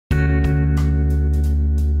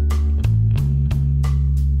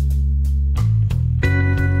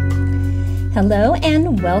Hello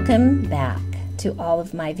and welcome back to all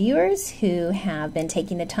of my viewers who have been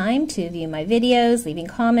taking the time to view my videos, leaving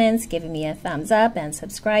comments, giving me a thumbs up, and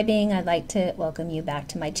subscribing. I'd like to welcome you back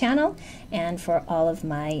to my channel. And for all of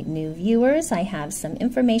my new viewers, I have some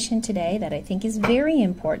information today that I think is very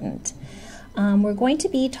important. We're going to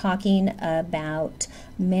be talking about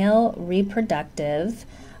male reproductive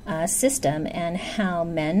system and how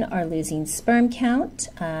men are losing sperm count.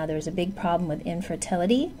 There's a big problem with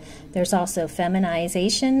infertility. There's also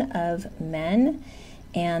feminization of men,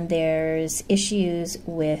 and there's issues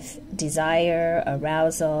with desire,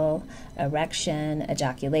 arousal, erection,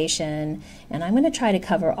 ejaculation, and I'm going to try to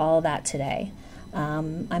cover all of that today.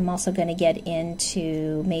 I'm also going to get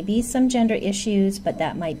into maybe some gender issues, but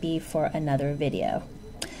that might be for another video.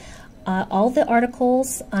 All the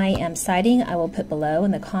articles I am citing I will put below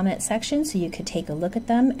in the comment section so you could take a look at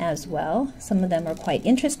them as well. Some of them are quite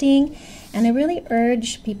interesting, and I really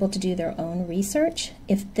urge people to do their own research.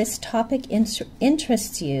 If this topic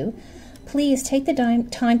interests you, please take the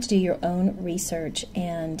time to do your own research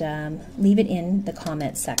and leave it in the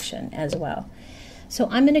comment section as well. So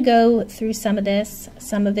I'm going to go through some of this.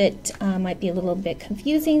 Some of it might be a little bit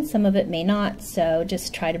confusing, some of it may not, so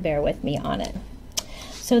just try to bear with me on it.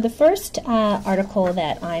 So the first article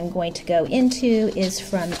that I'm going to go into is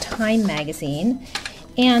from Time magazine,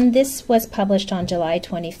 and this was published on July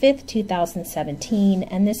 25th, 2017,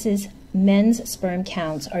 and this is men's sperm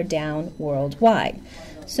counts are down worldwide.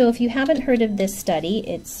 So if you haven't heard of this study,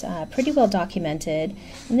 it's pretty well documented,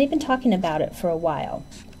 and they've been talking about it for a while.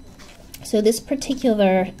 So this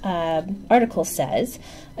particular article says,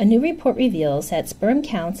 a new report reveals that sperm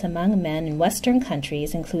counts among men in Western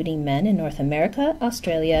countries, including men in North America,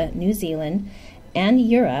 Australia, New Zealand, and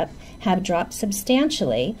Europe, have dropped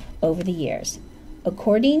substantially over the years.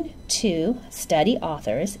 According to study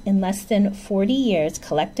authors, in less than 40 years,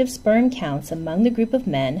 collective sperm counts among the group of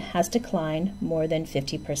men has declined more than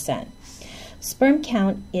 50%. Sperm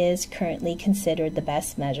count is currently considered the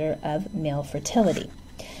best measure of male fertility.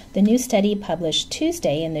 The new study published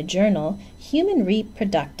Tuesday in the journal Human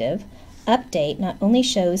Reproductive Update not only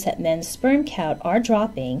shows that men's sperm count are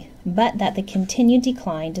dropping, but that the continued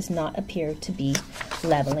decline does not appear to be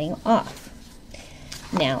leveling off.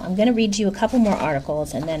 Now, I'm going to read you a couple more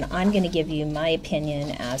articles, and then I'm going to give you my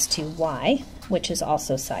opinion as to why, which is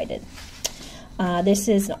also cited. This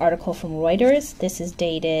is an article from Reuters. This is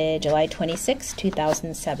dated July 26,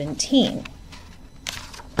 2017.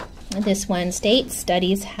 This one states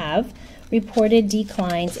studies have reported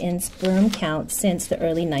declines in sperm count since the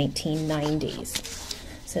early 1990s.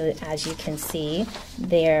 So as you can see,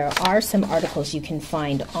 there are some articles you can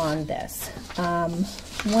find on this.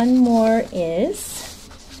 One more is,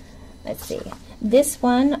 let's see, this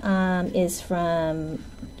one is from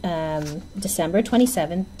December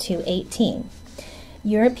 27 to 18.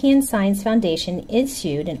 European Science Foundation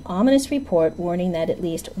issued an ominous report warning that at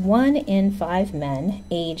least 1 in 5 men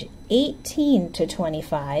age 18 to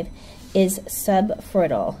 25 is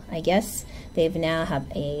subfertile. I guess they've now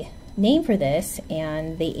have a name for this,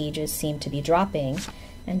 and the ages seem to be dropping,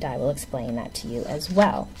 and I will explain that to you as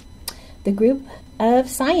well. The group of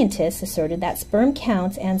scientists asserted that sperm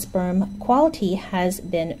counts and sperm quality has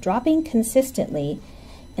been dropping consistently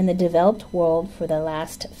in the developed world for the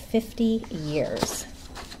last 50 years.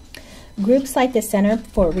 Groups like the Center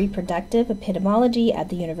for Reproductive Epidemiology at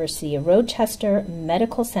the University of Rochester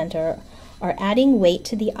Medical Center are adding weight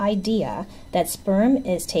to the idea that sperm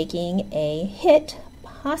is taking a hit,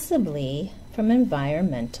 possibly from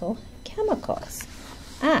environmental chemicals.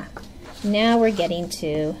 Now we're getting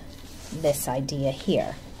to this idea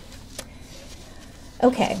here.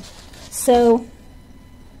 Okay, so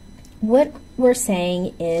what we're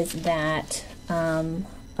saying is that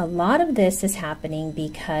a lot of this is happening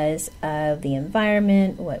because of the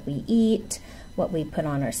environment, what we eat, what we put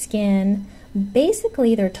on our skin.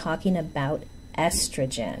 Basically, they're talking about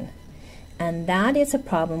estrogen, and that is a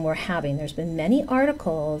problem we're having. There's been many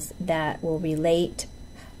articles that will relate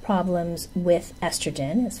problems with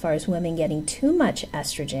estrogen as far as women getting too much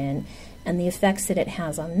estrogen and the effects that it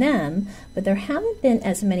has on them, but there haven't been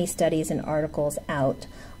as many studies and articles out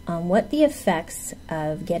on what the effects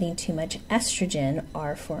of getting too much estrogen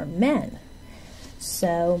are for men.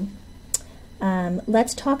 So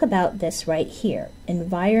let's talk about this right here,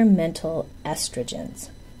 environmental estrogens.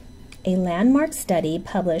 A landmark study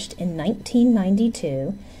published in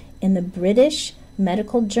 1992 in the British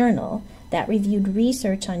Medical Journal that reviewed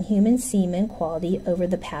research on human semen quality over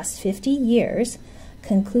the past 50 years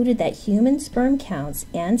concluded that human sperm counts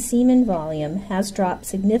and semen volume has dropped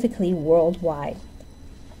significantly worldwide.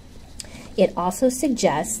 It also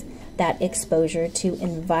suggests that exposure to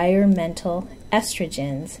environmental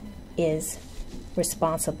estrogens is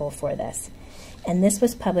responsible for this. And this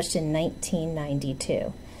was published in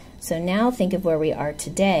 1992. So now think of where we are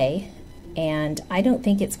today, and I don't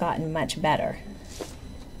think it's gotten much better.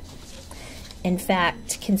 In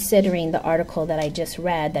fact, considering the article that I just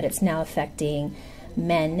read, that it's now affecting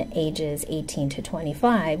men ages 18 to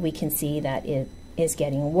 25, we can see that it is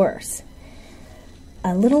getting worse.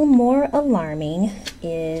 A little more alarming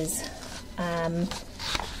is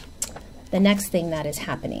the next thing that is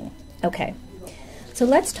happening. Okay, so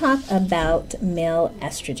let's talk about male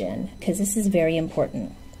estrogen, because this is very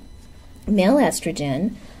important. Male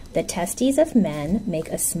estrogen, the testes of men make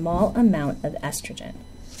a small amount of estrogen.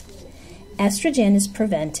 Estrogen is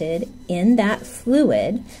prevented in that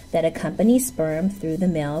fluid that accompanies sperm through the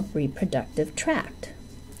male reproductive tract.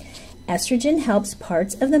 Estrogen helps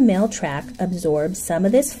parts of the male tract absorb some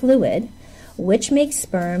of this fluid, which makes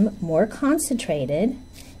sperm more concentrated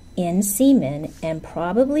in semen and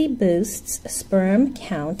probably boosts sperm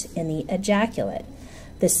count in the ejaculate.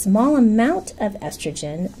 The small amount of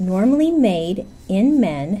estrogen normally made in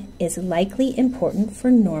men is likely important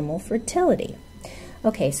for normal fertility.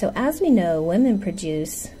 Okay, so as we know, women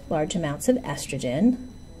produce large amounts of estrogen,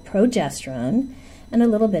 progesterone, and a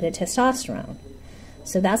little bit of testosterone.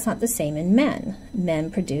 So that's not the same in men. Men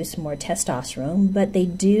produce more testosterone, but they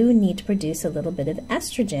do need to produce a little bit of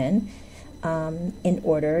estrogen in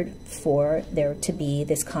order for there to be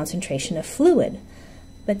this concentration of fluid.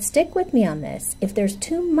 But stick with me on this. If there's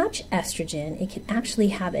too much estrogen, it can actually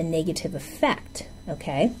have a negative effect,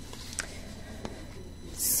 okay?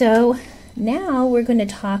 So now we're going to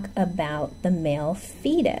talk about the male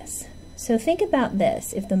fetus. So think about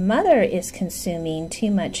this. If the mother is consuming too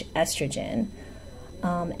much estrogen,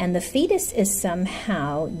 and the fetus is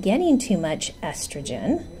somehow getting too much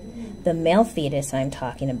estrogen, the male fetus I'm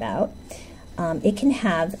talking about, it can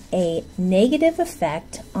have a negative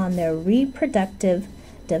effect on their reproductive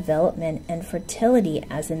development and fertility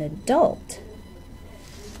as an adult.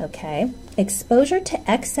 Okay? Exposure to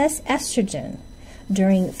excess estrogen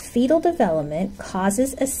during fetal development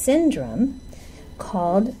causes a syndrome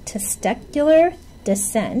called testicular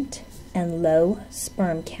descent and low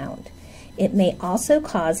sperm count. It may also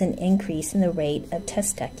cause an increase in the rate of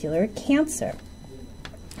testicular cancer.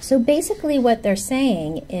 So basically what they're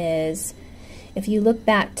saying is, if you look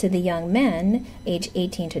back to the young men, age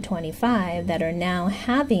 18 to 25, that are now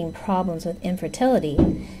having problems with infertility,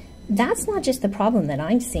 that's not just the problem that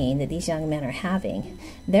I'm seeing that these young men are having.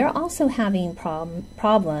 They're also having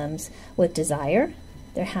problems with desire.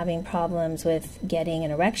 They're having problems with getting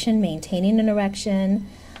an erection, maintaining an erection.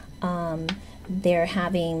 They're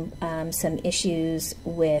having some issues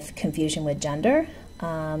with confusion with gender.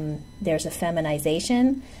 There's a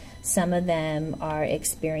feminization. Some of them are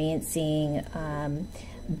experiencing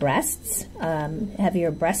breasts,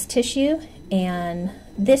 heavier breast tissue, and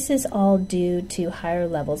this is all due to higher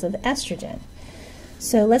levels of estrogen.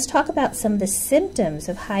 So let's talk about some of the symptoms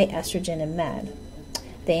of high estrogen in men.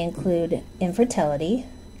 They include infertility,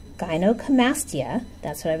 gynecomastia,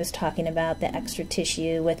 that's what I was talking about, the extra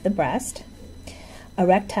tissue with the breast,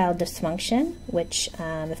 erectile dysfunction, which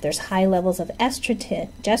if there's high levels of estrogen,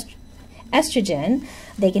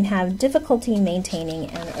 they can have difficulty maintaining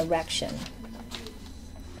an erection.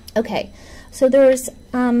 Okay, so there's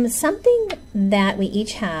something that we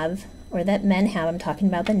each have, or that men have, I'm talking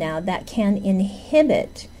about the now, that can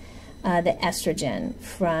inhibit the estrogen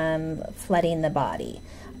from flooding the body.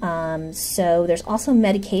 So there's also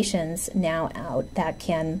medications now out that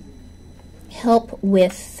can help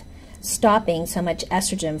with stopping so much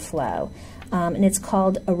estrogen flow. And it's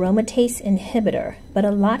called aromatase inhibitor. But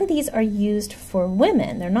a lot of these are used for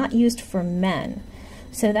women. They're not used for men.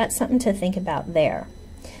 So that's something to think about there.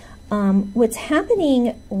 What's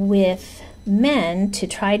happening with men to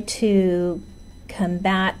try to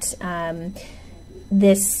combat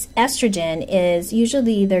this estrogen is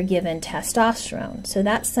usually they're given testosterone. So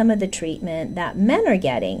that's some of the treatment that men are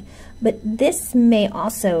getting. But this may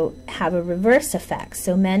also have a reverse effect.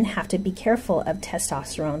 So men have to be careful of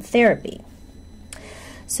testosterone therapy.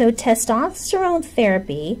 So testosterone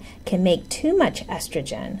therapy can make too much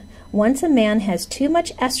estrogen. Once a man has too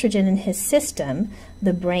much estrogen in his system,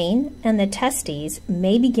 the brain and the testes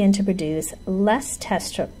may begin to produce less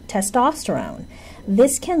testosterone.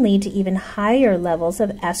 This can lead to even higher levels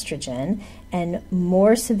of estrogen and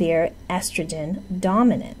more severe estrogen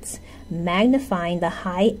dominance, magnifying the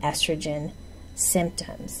high estrogen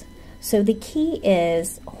symptoms. So the key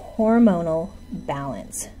is hormonal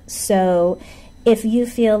balance. So if you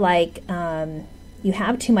feel like you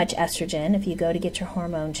have too much estrogen, if you go to get your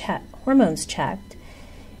hormones checked,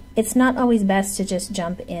 it's not always best to just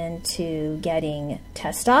jump into getting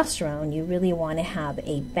testosterone. You really want to have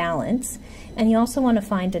a balance, and you also want to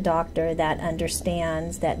find a doctor that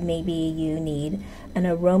understands that maybe you need an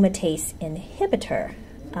aromatase inhibitor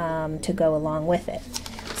to go along with it.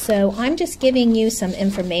 So I'm just giving you some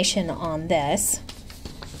information on this.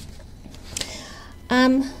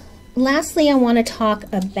 Lastly, I want to talk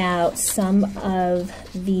about some of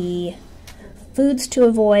the foods to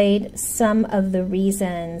avoid, some of the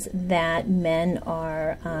reasons that men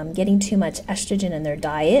are getting too much estrogen in their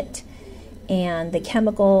diet, and the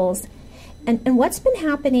chemicals. And what's been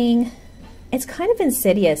happening, it's kind of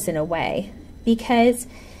insidious in a way, because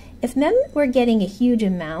if men were getting a huge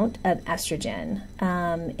amount of estrogen,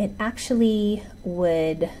 it actually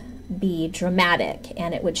would be dramatic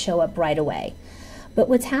and it would show up right away. But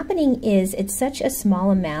what's happening is it's such a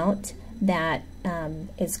small amount that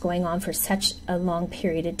is going on for such a long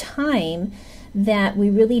period of time that we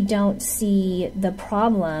really don't see the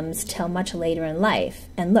problems till much later in life.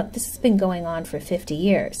 And look, this has been going on for 50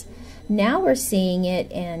 years. Now we're seeing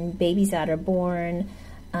it in babies that are born.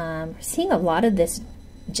 We're seeing a lot of this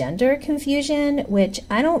gender confusion, which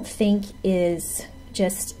I don't think is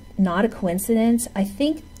just not a coincidence. I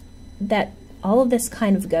think that all of this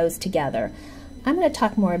kind of goes together. I'm going to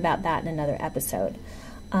talk more about that in another episode.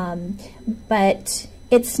 But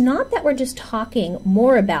it's not that we're just talking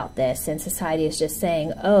more about this and society is just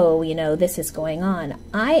saying, oh, you know, this is going on.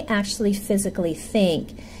 I actually physically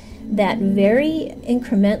think that very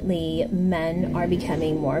incrementally men are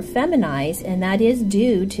becoming more feminized, and that is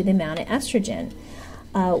due to the amount of estrogen.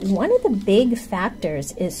 One of the big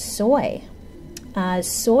factors is soy.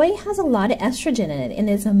 Soy has a lot of estrogen in it, and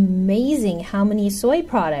it's amazing how many soy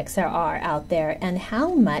products there are out there and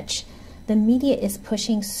how much the media is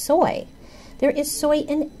pushing soy. There is soy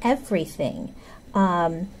in everything.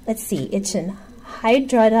 Let's see, it's in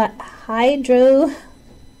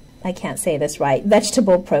I can't say this right,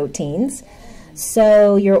 vegetable proteins.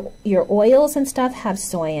 So your oils and stuff have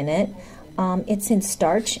soy in it. It's in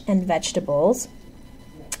starch and vegetables.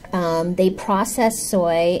 They process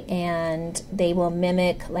soy and they will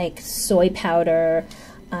mimic like soy powder.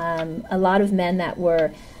 A lot of men that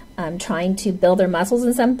were trying to build their muscles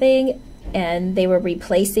in something and they were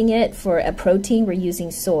replacing it for a protein were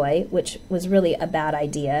using soy, which was really a bad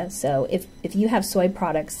idea. So if you have soy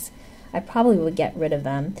products, I probably would get rid of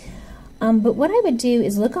them. But what I would do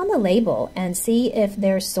is look on the label and see if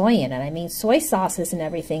there's soy in it. I mean, soy sauces and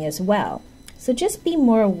everything as well. So just be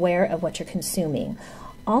more aware of what you're consuming.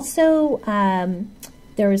 Also,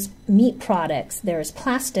 there's meat products, there's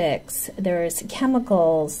plastics, there's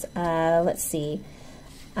chemicals. Let's see.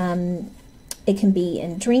 It can be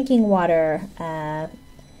in drinking water.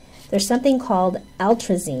 There's something called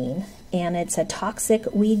atrazine, and it's a toxic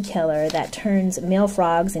weed killer that turns male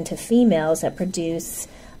frogs into females that produce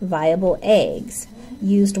viable eggs,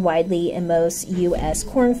 used widely in most U.S.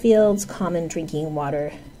 cornfields, common drinking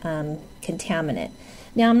water contaminant.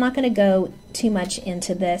 Now, I'm not going to go too much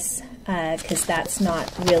into this because that's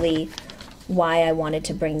not really why I wanted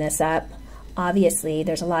to bring this up. Obviously,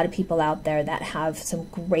 there's a lot of people out there that have some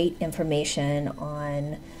great information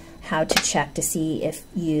on how to check to see if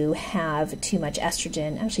you have too much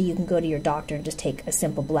estrogen. Actually, you can go to your doctor and just take a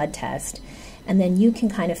simple blood test, and then you can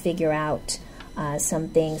kind of figure out some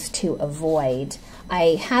things to avoid.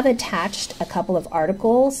 I have attached a couple of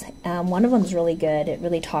articles. One of them is really good. It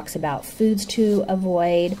really talks about foods to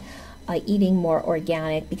avoid, eating more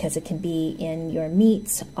organic because it can be in your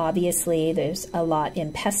meats. Obviously, there's a lot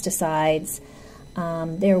in pesticides.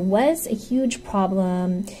 There was a huge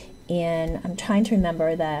problem in, I'm trying to remember,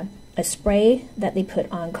 a spray that they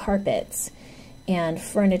put on carpets and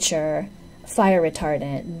furniture, fire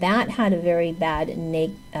retardant. That had a very bad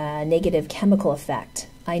negative chemical effect.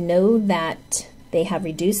 I know that they have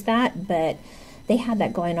reduced that, but they had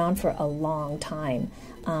that going on for a long time.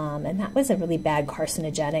 And that was a really bad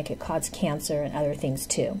carcinogenic. It caused cancer and other things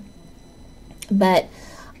too. But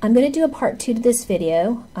I'm going to do a part 2 to this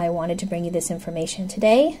video. I wanted to bring you this information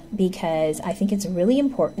today because I think it's really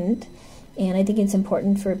important, and I think it's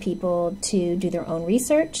important for people to do their own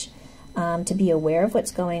research, to be aware of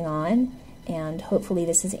what's going on, and hopefully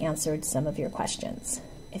this has answered some of your questions.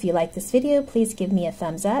 If you like this video, please give me a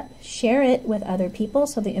thumbs up, share it with other people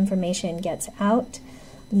so the information gets out,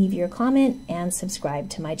 leave your comment, and subscribe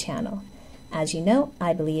to my channel. As you know,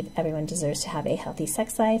 I believe everyone deserves to have a healthy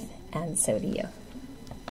sex life, and so do you.